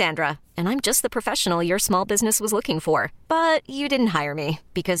 I'm Sandra, and I'm just the professional your small business was looking for. But you didn't hire me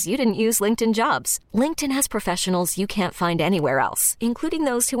because you didn't use LinkedIn Jobs. LinkedIn has professionals you can't find anywhere else, including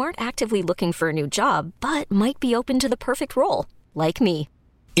those who aren't actively looking for a new job, but might be open to the perfect role, like me.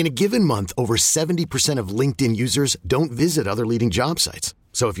 In a given month, over 70% of LinkedIn users don't visit other leading job sites.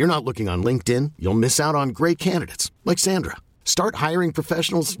 So if you're not looking on LinkedIn, you'll miss out on great candidates like Sandra. Start hiring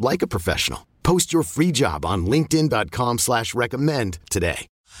professionals like a professional. Post your free job on linkedin.com/recommend today.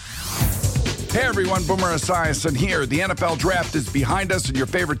 Hey everyone, Boomer Esiason here. The NFL Draft is behind us and your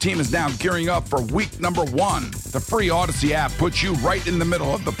favorite team is now gearing up for week number 1. The free Odyssey app puts you right in the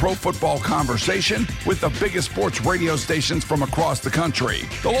middle of the pro football conversation with the biggest sports radio stations from across the country.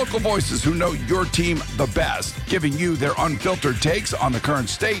 The local voices who know your team the best, giving you their unfiltered takes on the current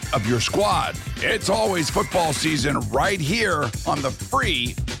state of your squad. It's always football season right here on the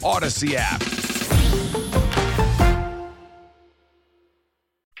free Odyssey app.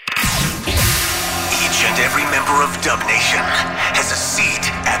 And every member of Dub Nation has a seat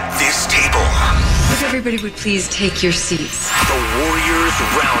at this table. If everybody would please take your seats. The Warriors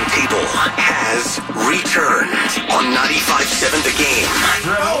Roundtable has returned on 95.7 The Game.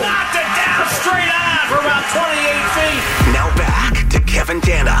 Knocked it down straight on for about 28 feet. Now back to Kevin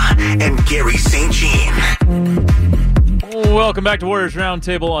Danna and Garry St. Jean. Welcome back to Warriors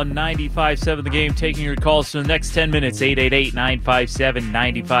Roundtable on 95.7 The Game. Taking your calls for the next 10 minutes,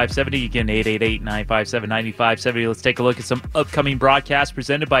 888-957-9570. Again, 888-957-9570. Let's take a look at some upcoming broadcasts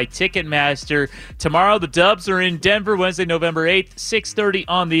presented by Ticketmaster. Tomorrow, the Dubs are in Denver, Wednesday, November 8th, 6:30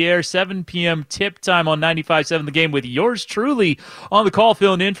 on the air, 7 p.m. tip time on 95.7 The Game with yours truly on the call,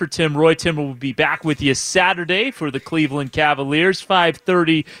 filling in for Tim Roy. Tim will be back with you Saturday for the Cleveland Cavaliers,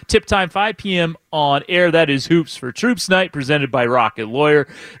 5:30 tip time, 5 p.m. on air. That is Hoops for Troops Night, presented by Rocket Lawyer.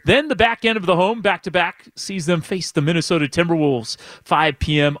 Then the back end of the home, back-to-back, sees them face the Minnesota Timberwolves, 5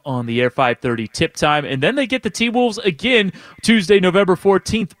 p.m. on the air, 5:30 tip time. And then they get the T-Wolves again Tuesday, November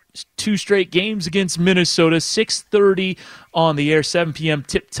 14th. 2 straight games against Minnesota, 6:30 on the air, 7 p.m.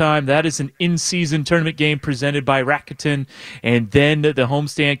 tip time. That is an in-season tournament game presented by Rakuten. And then the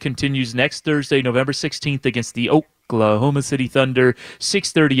homestand continues next Thursday, November 16th against the Oklahoma City Thunder,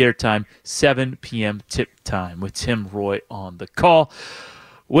 6:30 airtime, 7 p.m. tip time with Tim Roy on the call.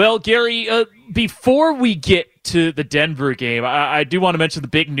 Well, Garry, before we get to the Denver game, I do want to mention the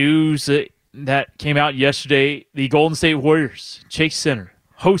big news that came out yesterday. The Golden State Warriors, Chase Center,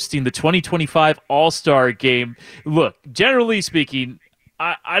 hosting the 2025 All-Star Game. Look, generally speaking,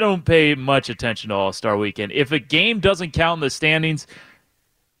 I don't pay much attention to All-Star Weekend. If a game doesn't count in the standings,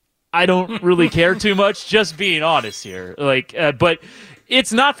 I don't really care too much, just being honest here. But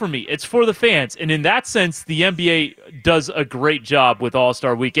it's not for me. It's for the fans. And in that sense, the NBA does a great job with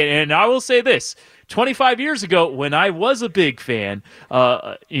All-Star Weekend. And I will say this, 25 years ago, when I was a big fan,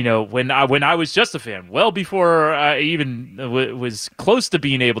 when I was just a fan, well before I even was close to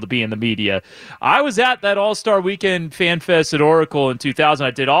being able to be in the media, I was at that All-Star Weekend Fan Fest at Oracle in 2000.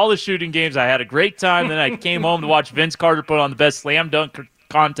 I did all the shooting games. I had a great time. Then I came home to watch Vince Carter put on the best slam dunk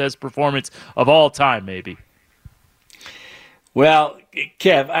contest performance of all time, maybe. Well,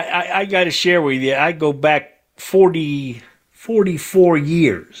 Kev, I got to share with you. I go back 44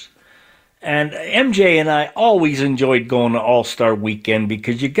 years. And MJ and I always enjoyed going to All-Star Weekend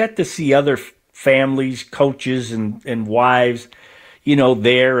because you got to see other families, coaches, and wives,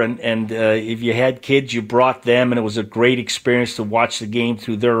 there. And if you had kids, you brought them, and it was a great experience to watch the game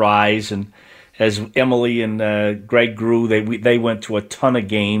through their eyes. And as Emily and Greg grew, they went to a ton of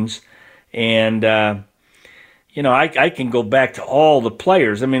games. And, I can go back to all the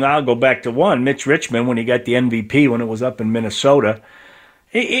players. I mean, I'll go back to one, Mitch Richmond, when he got the MVP when it was up in Minnesota.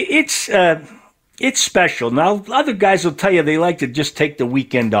 It's special. Now, other guys will tell you they like to just take the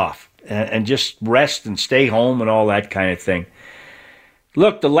weekend off and just rest and stay home and all that kind of thing.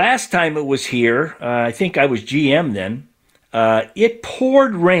 Look, the last time it was here, I think I was GM then, it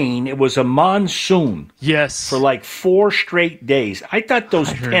poured rain. It was a monsoon. Yes. For like 4 straight days. I thought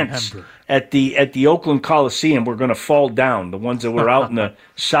those tents at the Oakland Coliseum were going to fall down, the ones that were out in the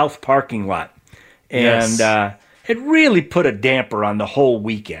south parking lot. And it really put a damper on the whole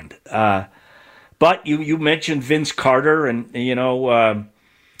weekend. But you mentioned Vince Carter, and,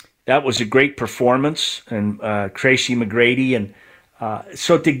 that was a great performance, and Tracy McGrady. And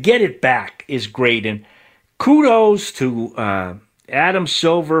so to get it back is great. And kudos to Adam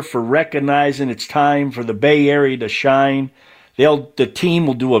Silver for recognizing it's time for the Bay Area to shine. The team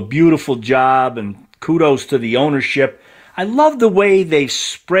will do a beautiful job, and kudos to the ownership. I love the way they've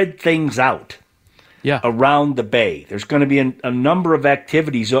spread things out around the Bay. There's going to be a number of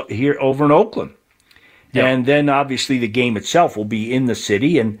activities here over in Oakland. Yep. And then, obviously, the game itself will be in the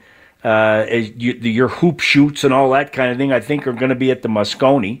city, and your hoop shoots and all that kind of thing, I think, are going to be at the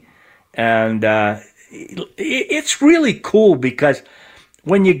Moscone. And it's really cool because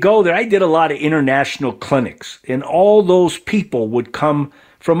when you go there, I did a lot of international clinics, and all those people would come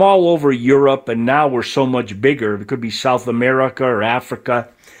from all over Europe, and now we're so much bigger. It could be South America or Africa.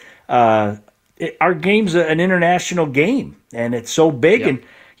 Our game's an international game, and it's so big. Yep. And,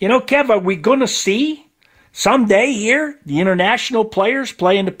 Kev, are we going to see someday here the international players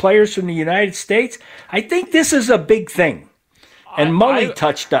playing the players from the United States? I think this is a big thing. And Mully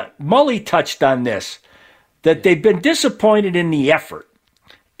touched on this, that they've been disappointed in the effort.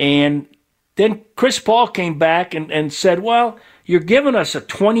 And then Chris Paul came back and said, well, you're giving us a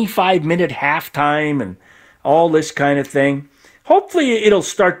 25-minute halftime and all this kind of thing. Hopefully it'll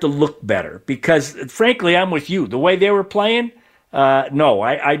start to look better because, frankly, I'm with you. The way they were playing, no,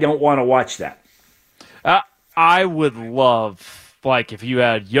 I don't want to watch that. I would love, if you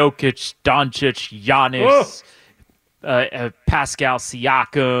had Jokic, Doncic, Giannis, Pascal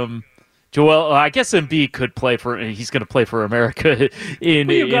Siakam, Joel, I guess Embiid could play he's going to play for America in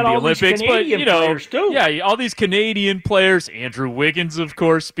the Olympics. But, players too. Yeah, all these Canadian players, Andrew Wiggins, of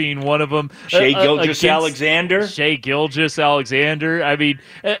course, being one of them. Shai Gilgeous-Alexander. I mean,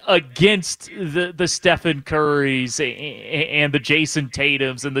 against the Stephen Currys and the Jason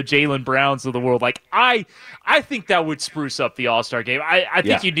Tatums and the Jaylen Browns of the world. I think that would spruce up the All-Star game. I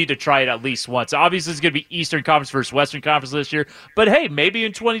think you need to try it at least once. Obviously, it's going to be Eastern Conference versus Western Conference this year. But, hey, maybe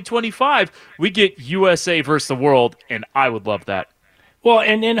in 2025, we get USA versus the world, and I would love that. Well,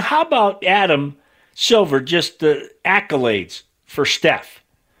 and how about Adam Silver, just the accolades for Steph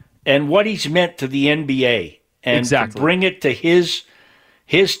and what he's meant to the NBA and to bring it to his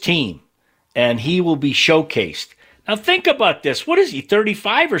team, and he will be showcased. Now, think about this. What is he,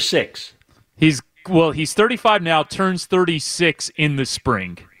 35 or 6? He's 35 now, turns 36 in the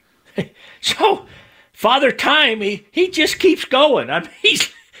spring. So, Father Time, he just keeps going. I mean,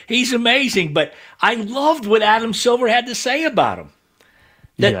 he's amazing. But I loved what Adam Silver had to say about him.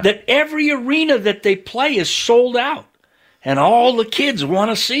 That every arena that they play is sold out. And all the kids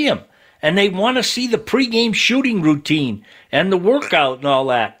want to see him. And they want to see the pregame shooting routine and the workout and all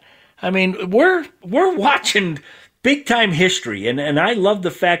that. I mean, we're watching big-time history, and I love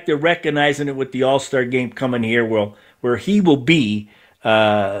the fact they're recognizing it with the All-Star game coming here where he will be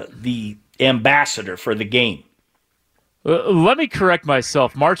the ambassador for the game. Let me correct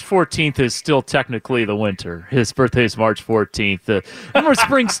myself. March 14th is still technically the winter. His birthday is March 14th.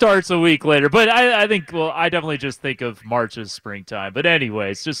 Spring starts a week later. But I think, I definitely just think of March as springtime. But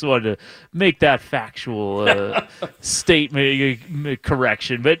anyways, just wanted to make that factual statement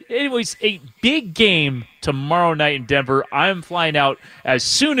correction. But anyways, a big game tomorrow night in Denver. I'm flying out as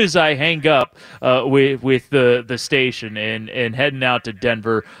soon as I hang up with the station and heading out to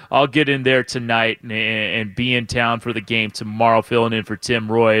Denver. I'll get in there tonight and be in town for the game tomorrow, filling in for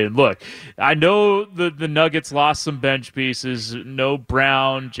Tim Roy. And look, I know the Nuggets lost some bench pieces. No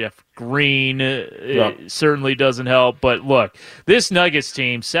Brown, Jeff Green it certainly doesn't help. But look, this Nuggets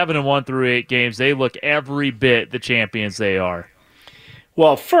team, 7-1 through 8 games, they look every bit the champions they are.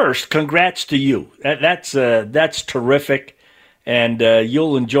 Well, first, congrats to you. That's terrific, and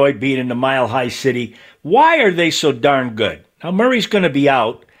you'll enjoy being in the Mile High City. Why are they so darn good? Now, Murray's going to be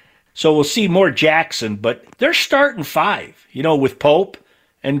out, so we'll see more Jackson, but they're starting 5, with Pope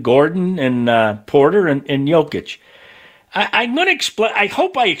and Gordon and Porter and Jokic. I'm going to explain. I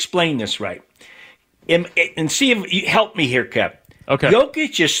hope I explain this right, and see if you help me here, Kev. Okay.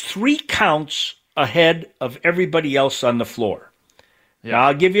 Jokic is 3 counts ahead of everybody else on the floor. Yeah. Now,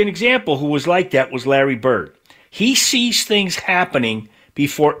 I'll give you an example. Who was like that was Larry Bird. He sees things happening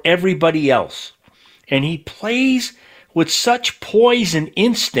before everybody else. And he plays with such poise and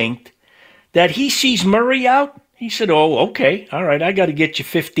instinct that he sees Murray out. He said, oh, okay, all right, I got to get you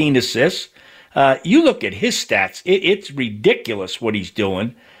 15 assists. You look at his stats. It's ridiculous what he's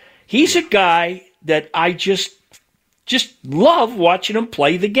doing. He's a guy that I just love watching him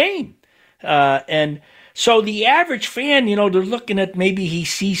play the game. And so the average fan, they're looking at maybe he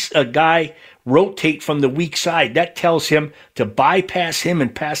sees a guy rotate from the weak side. That tells him to bypass him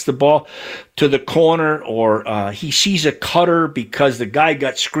and pass the ball to the corner, or he sees a cutter because the guy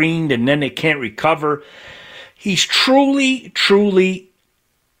got screened and then they can't recover. He's truly, truly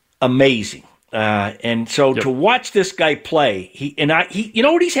amazing. And so to watch this guy play, he you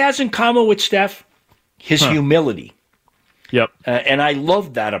know what he has in common with Steph? His humility. Yep. And I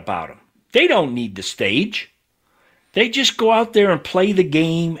love that about him. They don't need the stage. They just go out there and play the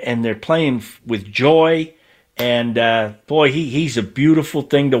game, and they're playing with joy. And, boy, he's a beautiful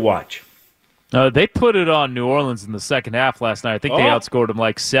thing to watch. They put it on New Orleans in the second half last night. I think they outscored them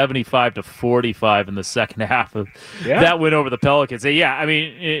like 75-45 in the second half of that win over the Pelicans. Yeah, I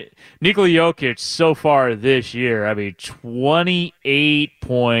mean, Nikola Jokic so far this year, I mean,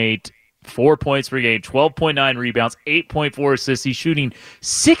 28.4 points per game, 12.9 rebounds, 8.4 assists. He's shooting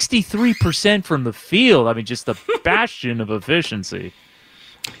 63% from the field. I mean, just the bastion of efficiency.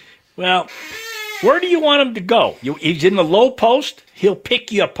 Well, where do you want him to go? He's in the low post, he'll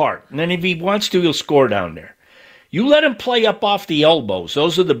pick you apart. And then if he wants to, he'll score down there. You let him play up off the elbows.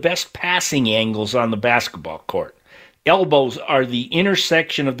 Those are the best passing angles on the basketball court. Elbows are the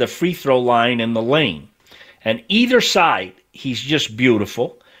intersection of the free throw line and the lane. And either side, he's just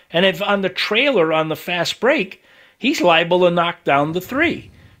beautiful. And if on the trailer on the fast break, he's liable to knock down the three.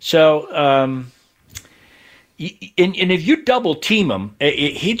 So, and if you double team him,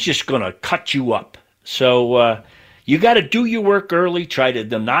 he's just going to cut you up. So you got to do your work early, try to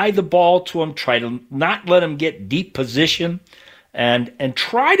deny the ball to him, try to not let him get deep position, and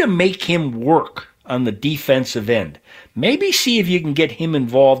try to make him work on the defensive end. Maybe see if you can get him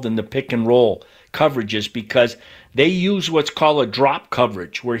involved in the pick and roll coverages, because they use what's called a drop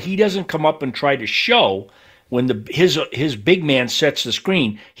coverage, where he doesn't come up and try to show when his big man sets the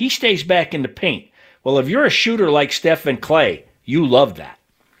screen. He stays back in the paint. Well, if you're a shooter like Steph and Clay, you love that.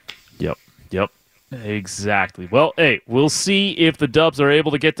 Yep. Exactly. Well, hey, we'll see if the Dubs are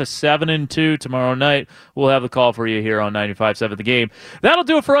able to get to 7-2 tomorrow night. We'll have the call for you here on 95.7 The Game. That'll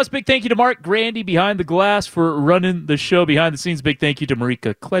do it for us. Big thank you to Mark Grandy behind the glass for running the show behind the scenes. Big thank you to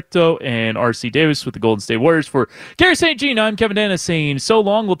Marika Cleto and R.C. Davis with the Golden State Warriors. For Garry St. Jean, I'm Kevin Danna saying so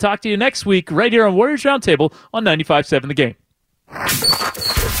long. We'll talk to you next week right here on Warriors Roundtable on 95.7 The Game.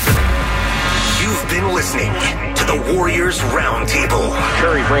 You've been listening to the Warriors Roundtable.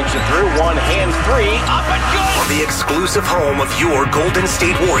 Curry brings it through, one-hand three, up and good! On the exclusive home of your Golden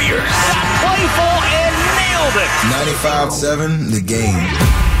State Warriors. Playful and nailed it! 95.7 The Game.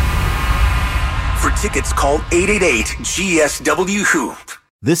 For tickets, call 888-GSW-HOOP.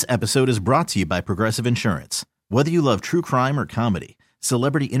 This episode is brought to you by Progressive Insurance. Whether you love true crime or comedy,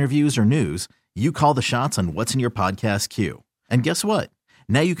 celebrity interviews or news, you call the shots on what's in your podcast queue. And guess what?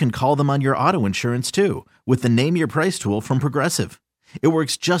 Now you can call them on your auto insurance too with the Name Your Price tool from Progressive. It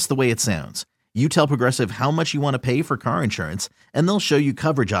works just the way it sounds. You tell Progressive how much you want to pay for car insurance, and they'll show you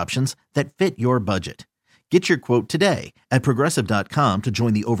coverage options that fit your budget. Get your quote today at Progressive.com to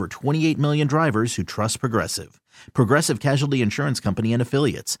join the over 28 million drivers who trust Progressive. Progressive Casualty Insurance Company and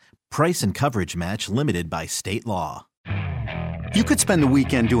Affiliates. Price and coverage match limited by state law. You could spend the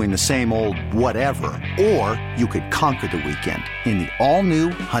weekend doing the same old whatever, or you could conquer the weekend in the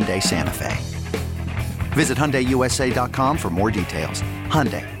all-new Hyundai Santa Fe. Visit HyundaiUSA.com for more details.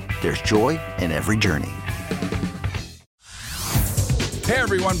 Hyundai, there's joy in every journey. Hey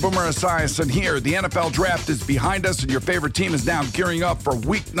everyone, Boomer Esiason here. The NFL Draft is behind us and your favorite team is now gearing up for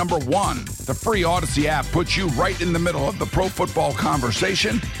week number 1. The free Odyssey app puts you right in the middle of the pro football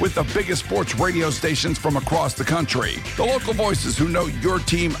conversation with the biggest sports radio stations from across the country. The local voices who know your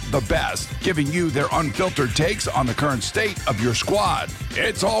team the best, giving you their unfiltered takes on the current state of your squad.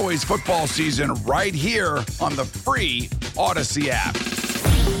 It's always football season right here on the free Odyssey app.